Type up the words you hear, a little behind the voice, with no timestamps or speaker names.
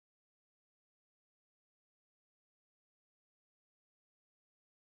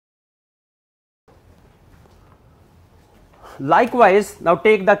Likewise, now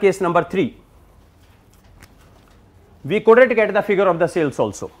take the case number 3. We couldn't get the figure of the sales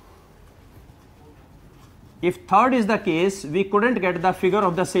also. If third is the case, we couldn't get the figure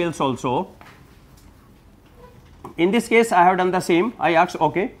of the sales also. In this case, I have done the same. I asked,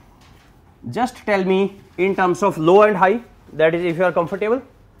 okay, just tell me in terms of low and high, that is if you are comfortable,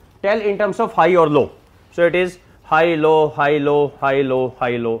 tell in terms of high or low. So it is high, low, high, low, high, low,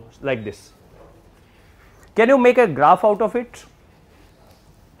 high, low, like this. Can you make a graph out of it?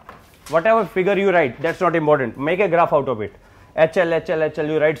 Whatever figure you write, that's not important. Make a graph out of it. HL, HL, HL,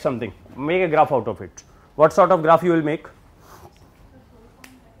 you write something. Make a graph out of it. What sort of graph you will make?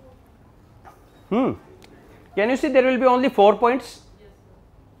 Can you see there will be only 4 points?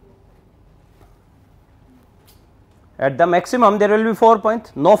 At the maximum there will be 4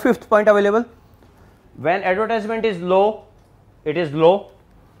 points, no fifth point available. When advertisement is low, it is low,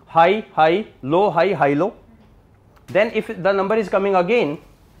 high, high, low, high, high, low. Then if the number is coming again,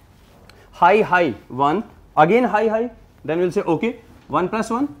 high, high, 1, again high, high, then we will say okay, 1 plus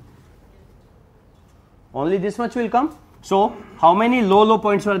 1, only this much will come. So how many low, low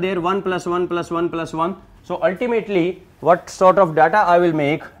points were there? 1 plus 1 plus 1 plus 1. So ultimately what sort of data I will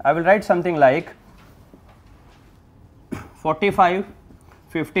make? I will write something like 45,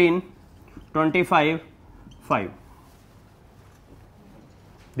 15, 25, 5.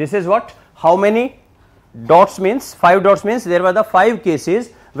 This is what? How many dots means? 5 dots means there were the 5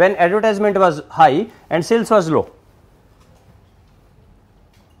 cases when advertisement was high and sales was low.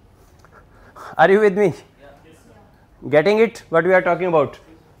 Are you with me? Getting it? What we are talking about?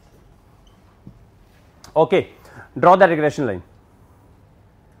 Okay, draw the regression line.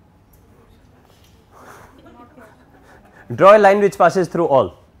 Draw a line which passes through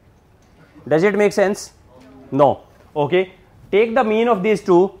all. Does it make sense? No. Okay. Take the mean of these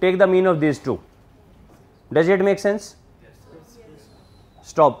two. Take the mean of these two. Does it make sense?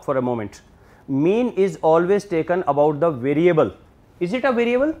 Stop for a moment. Mean is always taken about the variable. Is it a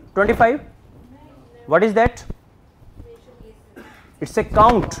variable? 25? What is that? It's a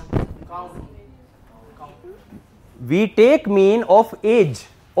count. We take mean of age,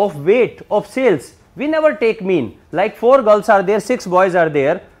 of weight, of sales. We never take mean. Like 4 girls are there, 6 boys are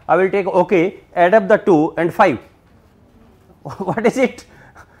there. I will take, okay, add up the 2 and 5. What is it?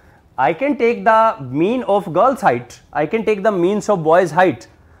 I can take the mean of girls' height. I can take the means of boys' height.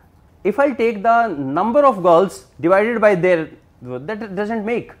 If I take the number of girls divided by their, that doesn't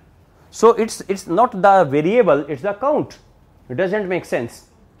make. So it's not the variable, it's the count. It doesn't make sense.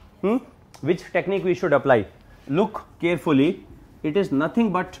 Which technique we should apply? Look carefully. It is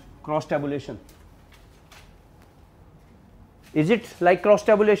nothing but cross tabulation. Is it like cross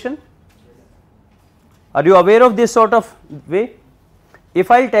tabulation? Are you aware of this sort of way?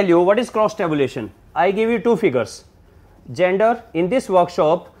 If I tell you what is cross tabulation, I give you 2 figures. Gender, in this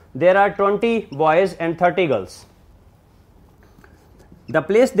workshop there are 20 boys and 30 girls. The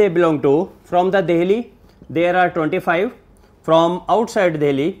place they belong to, from the Delhi there are 25, from outside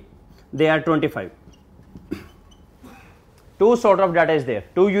Delhi they are 25. 2 sort of data is there,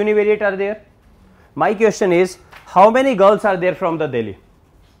 2 univariate are there. My question is, how many girls are there from the Delhi?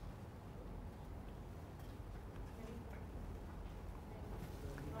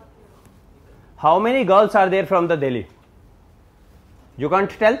 How many girls are there from the Delhi? You can't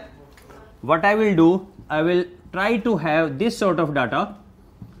tell? What I will do, I will try to have this sort of data,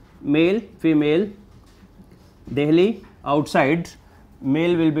 male, female, Delhi, outside,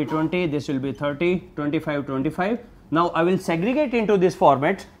 male will be 20, this will be 30, 25, 25. Now I will segregate into this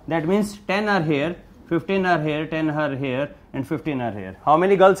format, that means 10 are here, 15 are here, 10 are here and 15 are here. How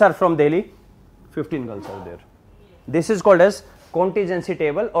many girls are from Delhi? 15 girls are there. This is called as contingency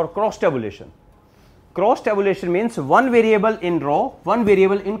table or cross tabulation. Cross tabulation means one variable in row, one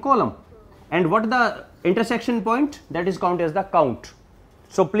variable in column, and what the intersection point, that is counted as the count.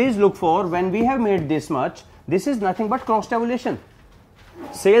 So please look for, when we have made this much, this is nothing but cross tabulation.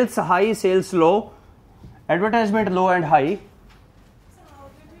 Sales high, sales low, advertisement low and high. So how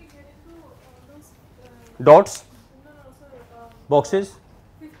did we get into those Dots, so, boxes,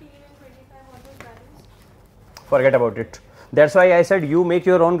 15 and 25, what was balance? forget about it. That's why I said you make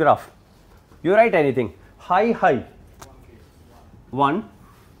your own graph. You write anything. High, high, 1,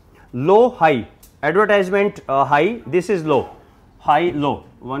 low, high, advertisement high, this is low, high, low,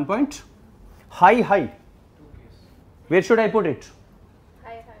 1 point, high, high, where should I put it?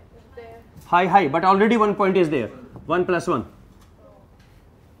 High, there. High, high, but already 1 point is there, 1 plus 1,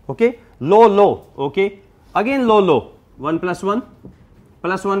 okay, low, low, okay, again low, low, 1 plus 1,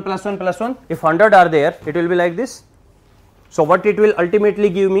 plus 1 plus 1 plus 1, if 100 are there, it will be like this. So what it will ultimately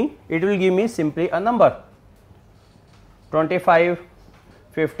give me? It will give me simply a number. 25,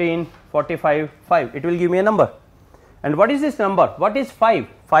 15, 45, 5. It will give me a number. And what is this number? What is 5?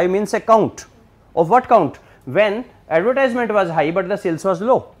 5 means a count. Of what count? When advertisement was high but the sales was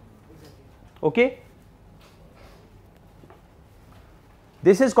low. Okay.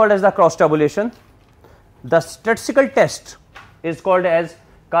 This is called as the cross tabulation. The statistical test is called as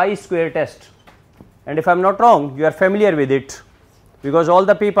chi-square test. And if I am not wrong, you are familiar with it, because all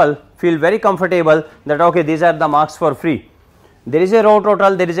the people feel very comfortable that okay, these are the marks for free. There is a row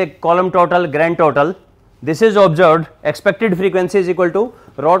total, there is a column total, grand total. This is observed. Expected frequency is equal to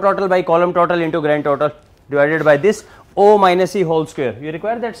row total by column total into grand total divided by this O minus E whole square. You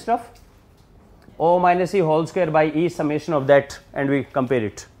require that stuff? O minus E whole square by E summation of that, and we compare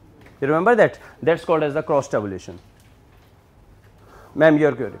it. You remember that? That's called as the cross tabulation. Ma'am,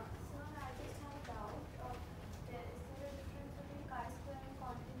 your query. Sir, I just have a doubt. There is there a difference between chi-square and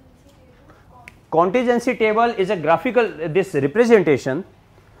contingency table? Contingency table is a graphical this representation.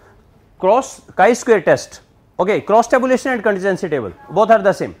 Cross chi-square test. Okay, cross tabulation and contingency table both are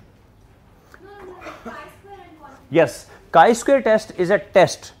the same. No, chi-square and contingency. Yes, chi-square test is a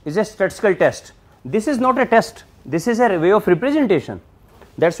test, is a statistical test. This is not a test. This is a way of representation.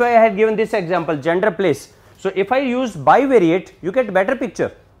 That's why I had given this example, gender place. So if I use bivariate, you get better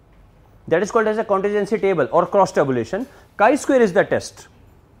picture. That is called as a contingency table or cross tabulation. Chi-square is the test.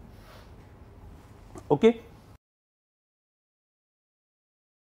 Okay.